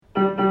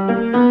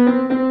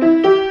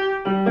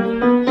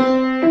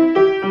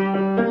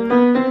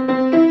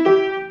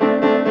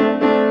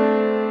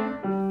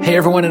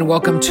everyone, and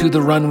welcome to the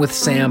Run with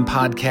Sam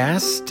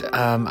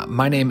podcast.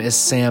 My name is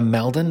Sam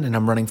Meldon, and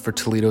I'm running for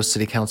Toledo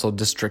City Council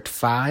District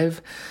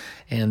 5.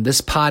 And this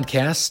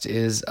podcast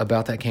is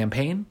about that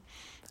campaign,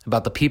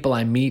 about the people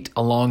I meet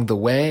along the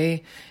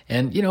way,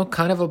 and,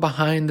 kind of a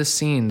behind the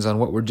scenes on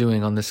what we're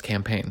doing on this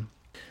campaign.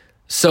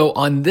 So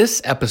on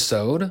this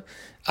episode,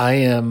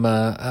 I'm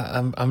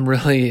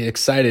really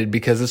excited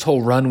because this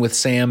whole Run with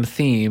Sam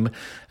theme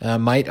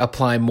might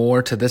apply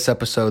more to this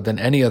episode than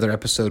any other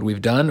episode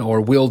we've done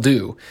or will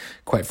do,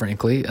 quite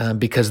frankly,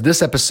 because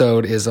this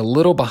episode is a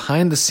little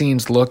behind the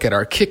scenes look at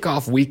our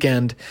kickoff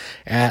weekend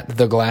at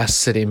the Glass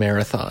City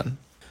Marathon.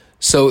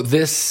 So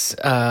this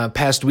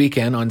past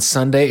weekend on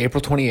Sunday,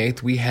 April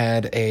 28th, we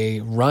had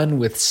a Run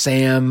with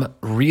Sam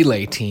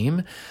relay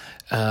team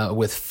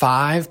with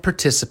 5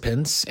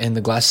 participants in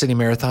the Glass City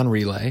Marathon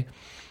relay,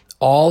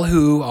 all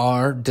who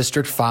are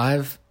District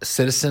 5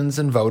 citizens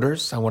and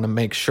voters. I want to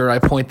make sure I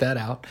point that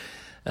out.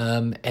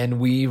 And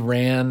we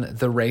ran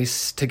the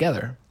race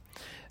together.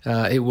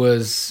 It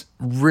was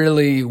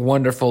really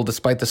wonderful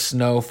despite the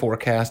snow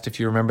forecast.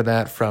 If you remember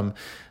that from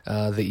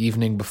the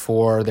evening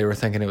before, they were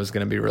thinking it was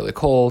going to be really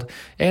cold.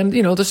 And,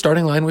 the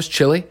starting line was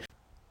chilly.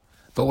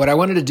 But what I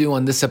wanted to do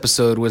on this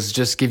episode was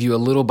just give you a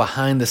little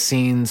behind the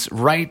scenes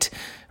right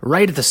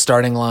at the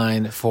starting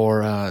line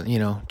for,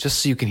 just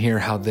so you can hear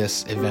how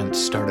this event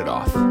started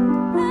off.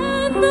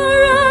 And the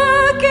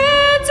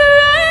rockets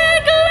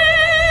red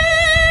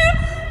glare,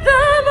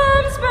 the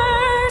bombs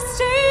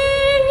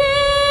bursting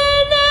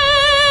in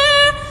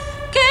air,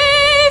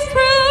 gave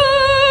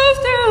proof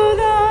through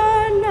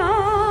the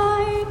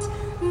night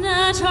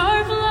that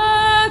our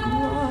flag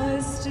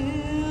was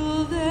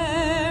still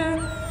there.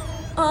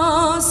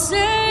 Oh,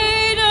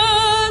 say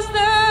does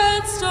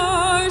that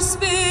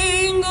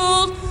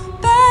star-spangled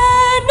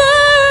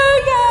banner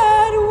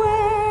yet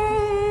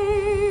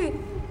wave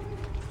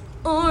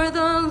o'er the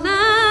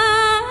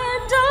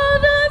land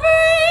of the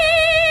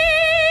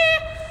free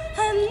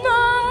and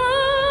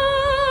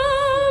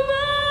home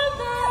of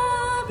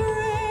the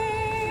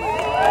brave.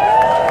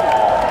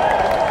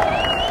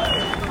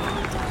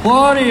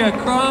 Claudia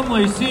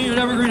Cromley, senior at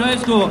Evergreen High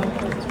School.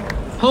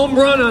 Home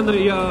run on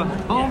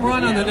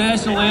the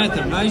national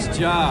anthem. Nice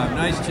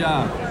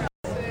job.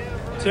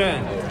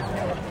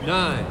 10,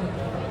 9,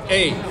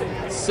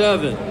 8,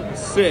 7,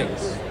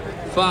 6,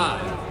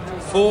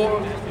 5,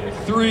 4,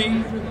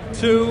 3,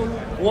 2,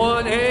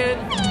 1,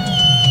 and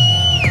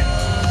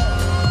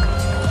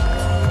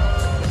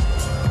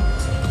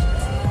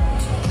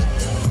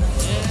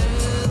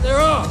they're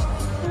off.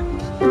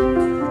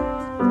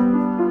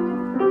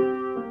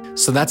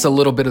 So that's a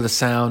little bit of the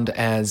sound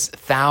as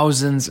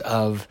thousands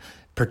of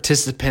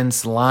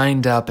participants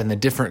lined up in the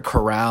different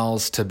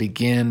corrals to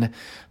begin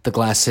the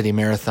Glass City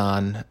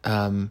Marathon.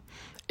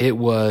 It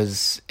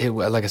was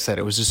like I said,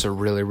 it was just a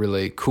really,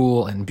 really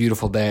cool and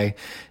beautiful day.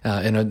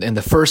 In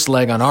the first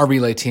leg on our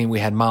relay team, we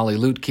had Molly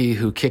Lutke,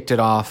 who kicked it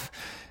off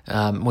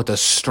with a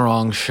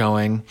strong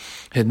showing.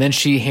 And then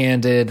she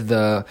handed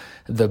the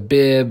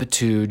bib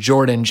to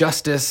Jordan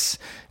Justice,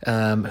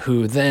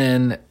 who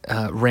then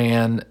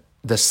ran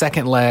the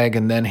second leg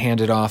and then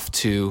handed off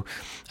to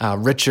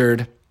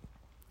Richard,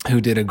 who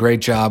did a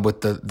great job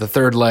with the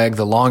third leg,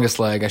 the longest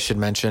leg, I should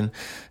mention,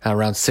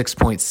 around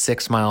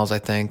 6.6 miles, I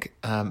think.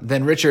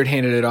 Then Richard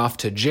handed it off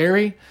to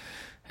Jerry,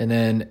 and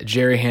then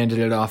Jerry handed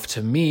it off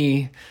to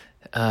me.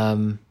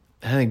 I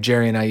think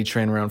Jerry and I each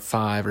ran around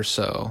 5 or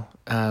so.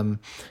 And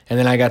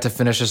then I got to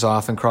finish us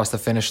off and cross the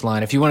finish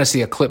line. If you want to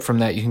see a clip from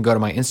that, you can go to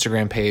my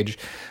Instagram page.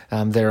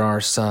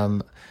 There's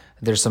some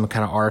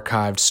kind of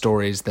archived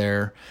stories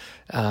there.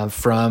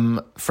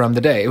 From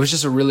the day. It was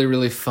just a really,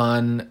 really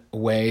fun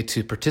way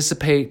to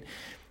participate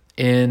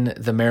in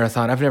the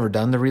marathon. I've never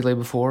done the relay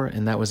before,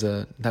 and that was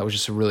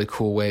just a really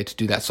cool way to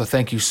do that. So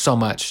thank you so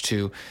much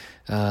to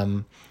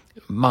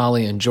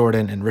Molly and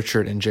Jordan and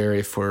Richard and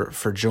Jerry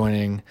for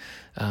joining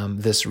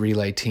this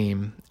relay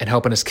team and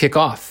helping us kick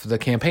off the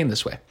campaign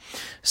this way.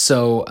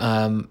 So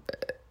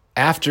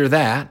after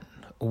that,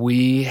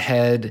 we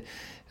kind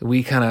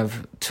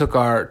of took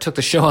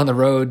the show on the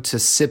road to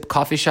Sip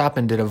Coffee Shop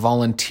and did a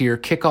volunteer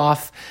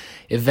kickoff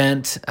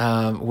event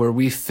where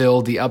we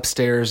filled the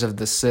upstairs of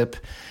the Sip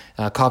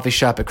Coffee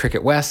Shop at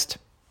Cricket West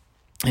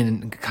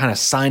and kind of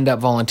signed up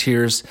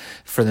volunteers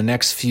for the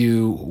next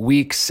few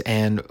weeks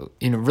and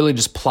really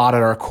just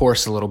plotted our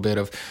course a little bit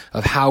of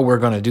how we're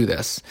going to do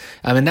this.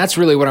 And that's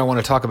really what I want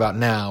to talk about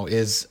now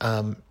is,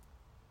 when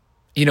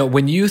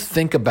you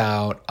think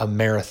about a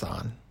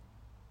marathon,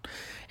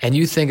 and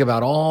you think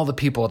about all the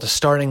people at the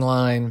starting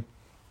line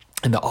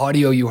and the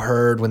audio you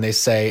heard when they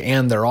say,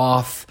 and they're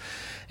off,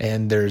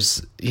 and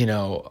there's,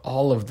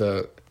 all of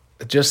the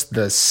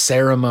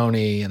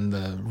ceremony and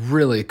the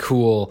really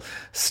cool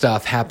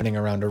stuff happening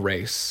around a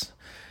race.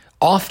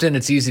 Often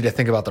it's easy to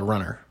think about the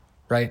runner,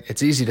 right?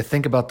 It's easy to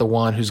think about the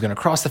one who's going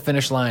to cross the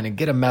finish line and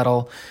get a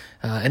medal.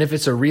 And if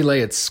it's a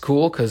relay, it's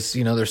cool because,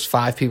 there's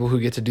 5 people who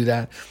get to do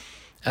that.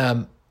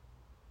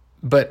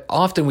 But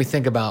often we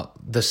think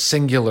about the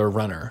singular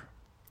runner.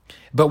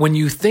 But when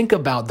you think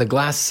about the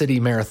Glass City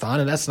Marathon,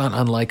 and that's not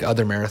unlike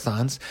other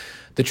marathons,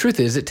 the truth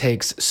is it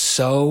takes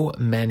so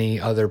many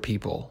other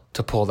people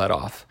to pull that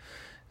off.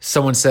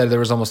 Someone said there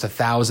was almost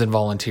 1,000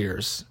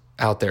 volunteers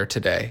out there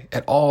today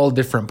at all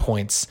different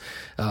points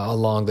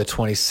along the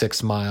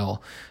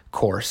 26-mile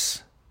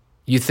course.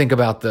 You think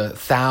about the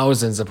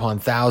thousands upon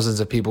thousands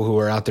of people who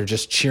are out there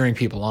just cheering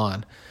people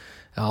on,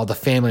 all the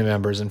family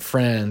members and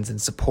friends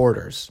and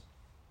supporters.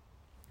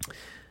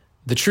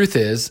 The truth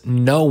is,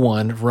 no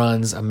one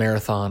runs a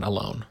marathon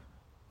alone,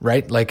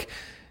 right? Like,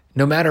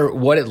 no matter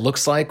what it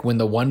looks like when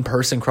the one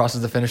person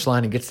crosses the finish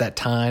line and gets that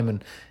time,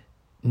 and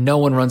no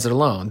one runs it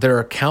alone. There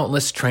are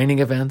countless training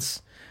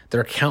events. There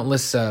are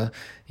countless,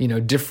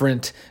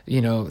 different,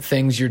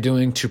 things you're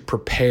doing to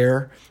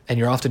prepare, and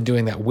you're often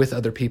doing that with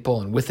other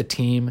people and with a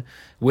team,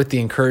 with the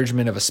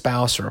encouragement of a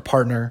spouse or a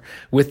partner,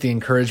 with the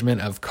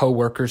encouragement of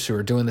coworkers who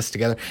are doing this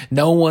together.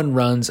 No one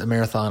runs a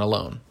marathon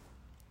alone.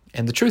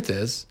 And the truth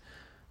is,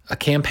 a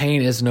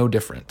campaign is no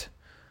different.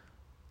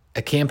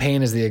 A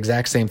campaign is the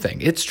exact same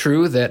thing. It's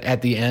true that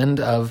at the end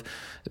of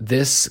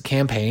this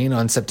campaign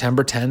on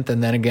September 10th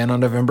and then again on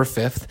November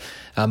 5th,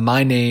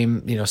 my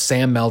name,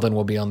 Sam Meldon,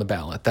 will be on the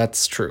ballot.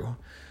 That's true.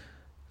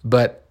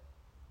 But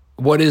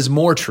what is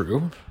more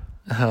true,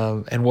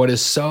 and what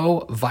is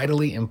so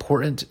vitally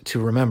important to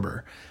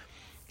remember,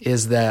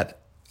 is that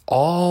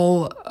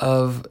all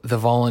of the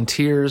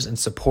volunteers and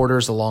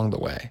supporters along the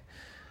way,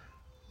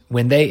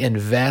 when they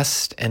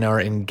invest and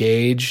are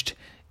engaged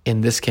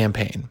in this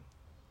campaign,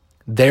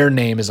 their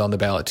name is on the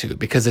ballot too,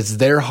 because it's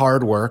their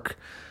hard work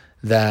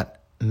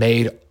that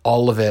made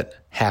all of it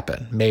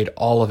happen, made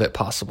all of it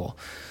possible.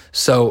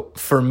 So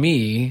for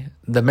me,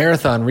 the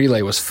marathon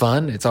relay was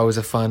fun. It's always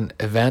a fun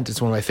event.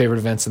 It's one of my favorite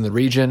events in the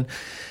region.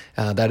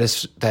 That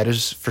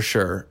is for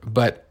sure.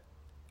 But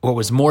what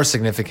was more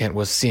significant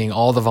was seeing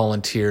all the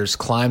volunteers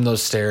climb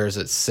those stairs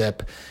at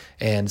SIP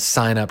and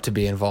sign up to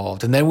be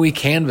involved. And then we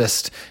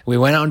canvassed. We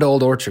went out into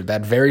Old Orchard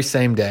that very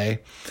same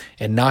day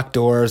and knocked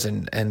doors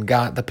and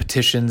got the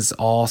petitions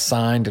all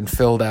signed and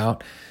filled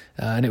out.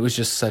 And it was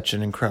just such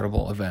an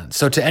incredible event.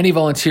 So to any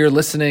volunteer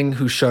listening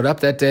who showed up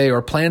that day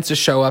or plans to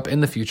show up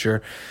in the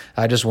future,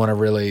 I just want to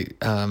really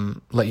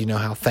let you know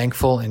how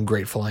thankful and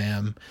grateful I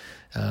am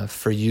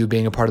for you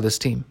being a part of this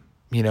team.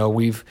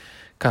 We've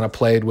kind of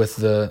played with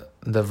the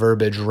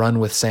verbiage "run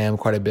with Sam"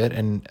 quite a bit,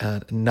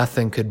 and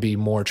nothing could be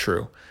more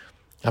true.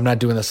 I'm not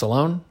doing this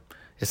alone.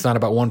 It's not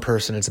about one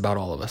person. It's about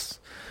all of us.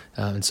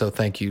 And so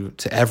thank you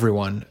to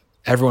everyone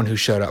who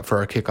showed up for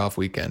our kickoff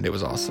weekend. It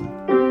was awesome.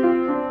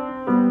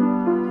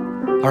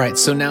 All right,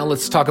 so now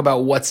let's talk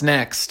about what's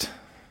next.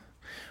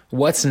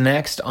 What's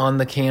next on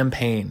the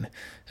campaign?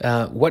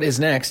 What is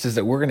next is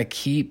that we're going to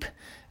keep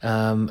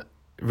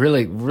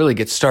really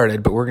get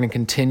started, but we're going to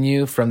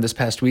continue from this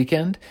past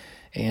weekend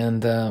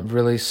and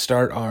really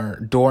start our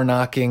door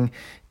knocking,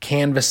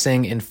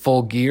 canvassing in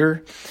full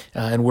gear,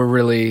 and we're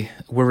really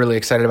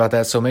excited about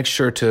that. So make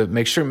sure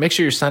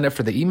you're signed up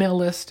for the email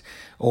list,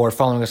 or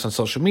following us on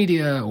social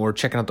media, or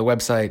checking out the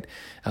website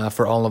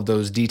for all of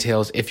those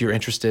details if you're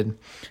interested.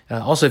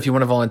 Also, if you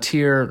want to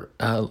volunteer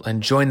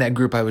and join that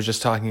group I was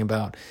just talking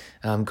about,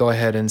 go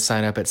ahead and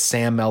sign up at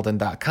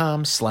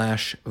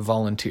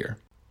sammeldon.com/volunteer.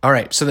 All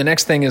right, so the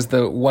next thing is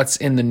the what's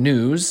in the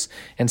news,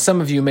 and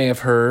some of you may have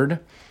heard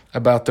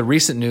about the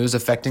recent news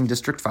affecting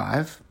District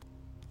 5.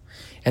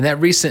 And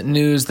that recent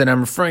news that I'm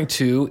referring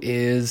to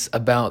is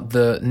about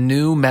the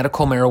new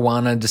medical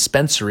marijuana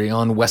dispensary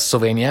on West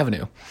Sylvania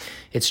Avenue.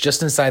 It's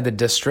just inside the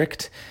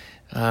district,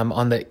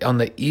 on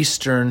the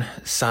eastern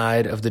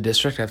side of the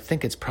district. I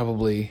think it's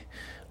probably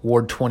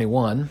Ward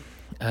 21.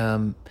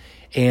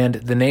 And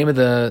the name of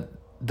the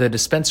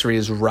dispensary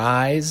is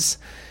Rise.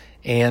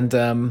 And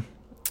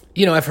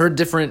I've heard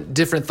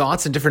different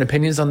thoughts and different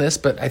opinions on this,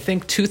 but I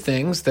think two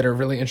things that are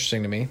really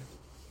interesting to me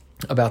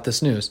about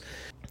this news.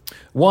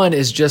 One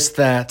is just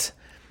that,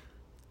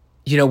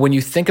 when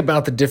you think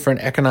about the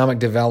different economic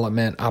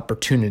development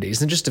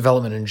opportunities and just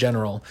development in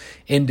general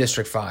in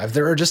District 5,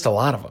 there are just a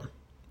lot of them.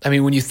 I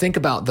mean, when you think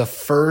about the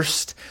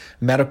first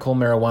medical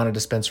marijuana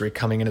dispensary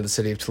coming into the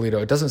city of Toledo,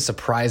 it doesn't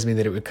surprise me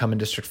that it would come in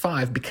District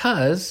 5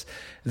 because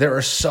there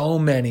are so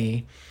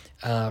many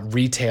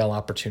retail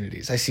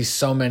opportunities. I see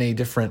so many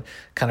different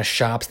kind of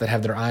shops that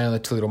have their eye on the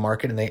Toledo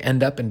market, and they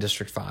end up in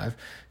District 5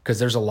 because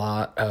there's a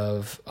lot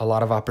of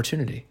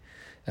opportunity.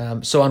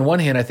 So on one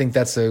hand, I think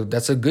that's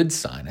a good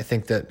sign. I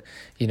think that,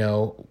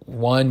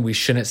 one, we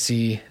shouldn't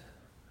see,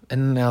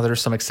 and now there are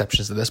some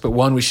exceptions to this, but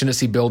one, we shouldn't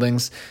see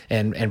buildings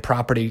and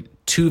property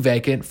too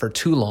vacant for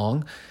too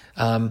long.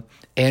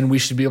 And we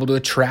should be able to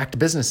attract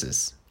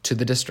businesses to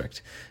the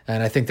district.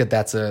 And I think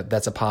that's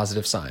a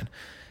positive sign.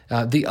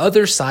 The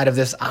other side of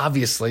this,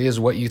 obviously, is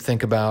what you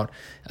think about,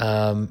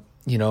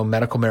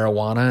 medical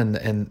marijuana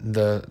and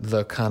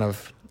the kind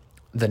of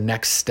the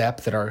next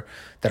step that our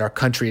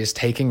country is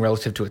taking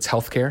relative to its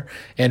healthcare.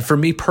 And for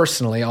me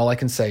personally, all I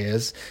can say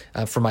is,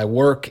 for my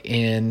work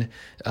in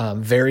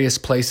various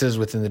places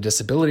within the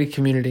disability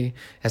community,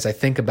 as I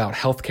think about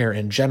healthcare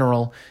in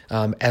general,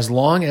 as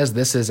long as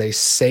this is a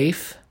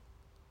safe,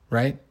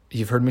 right,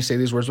 you've heard me say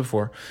these words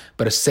before,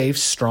 but a safe,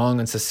 strong,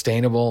 and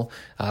sustainable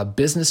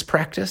business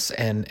practice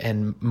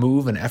and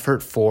move and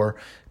effort for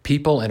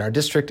people in our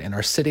district and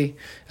our city,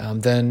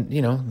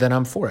 then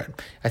I'm for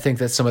it. I think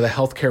that some of the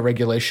healthcare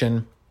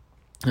regulation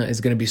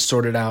is going to be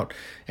sorted out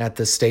at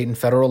the state and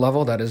federal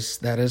level. That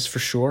is for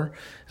sure.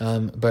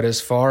 But as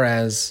far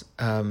as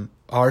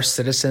our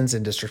citizens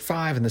in District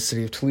 5 and the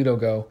city of Toledo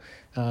go,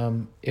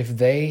 if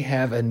they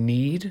have a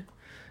need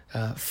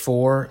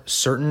for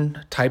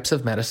certain types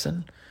of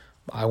medicine,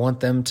 I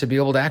want them to be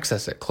able to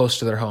access it close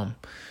to their home.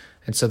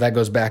 And so that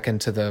goes back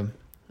into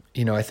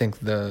I think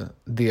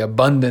the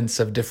abundance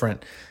of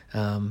different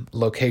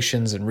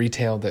locations and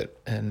retail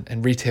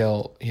and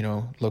retail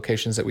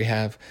locations that we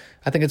have.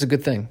 I think it's a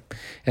good thing,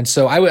 and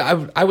so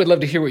I would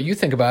love to hear what you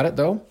think about it,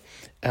 though.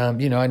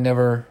 I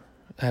never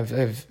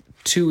have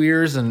two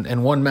ears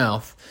and one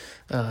mouth,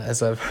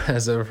 as I've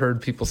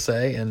heard people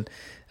say, and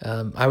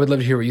I would love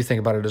to hear what you think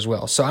about it as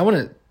well. So I want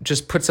to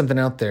just put something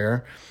out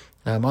there.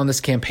 On this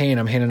campaign,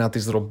 I'm handing out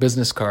these little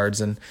business cards,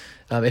 and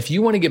if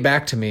you want to get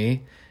back to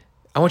me,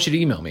 I want you to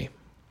email me.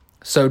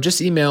 So just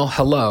email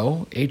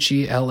hello,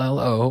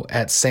 HELLO,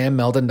 at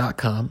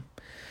sammeldon.com,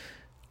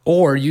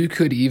 or you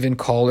could even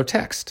call or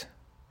text.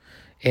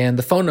 And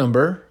the phone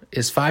number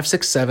is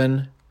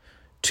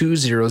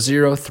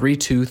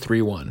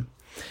 567-200-3231.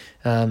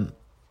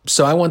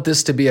 So I want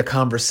this to be a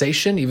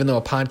conversation, even though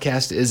a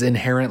podcast is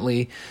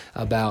inherently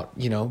about,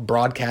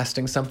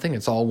 broadcasting something.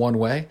 It's all one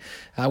way.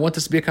 I want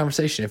this to be a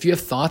conversation. If you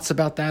have thoughts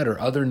about that or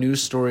other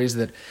news stories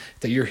that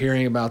you're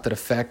hearing about that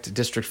affect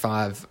District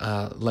 5,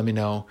 let me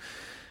know.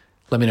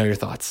 Let me know your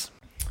thoughts.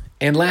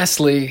 And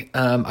lastly,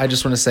 I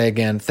just want to say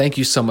again, thank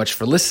you so much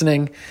for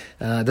listening.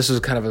 This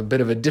was kind of a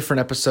bit of a different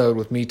episode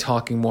with me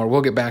talking more.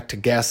 We'll get back to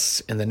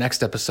guests in the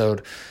next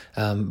episode.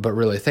 But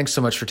really, thanks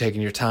so much for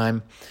taking your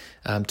time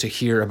to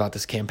hear about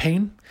this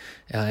campaign.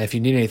 If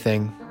you need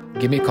anything,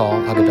 give me a call.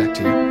 I'll get back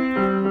to you.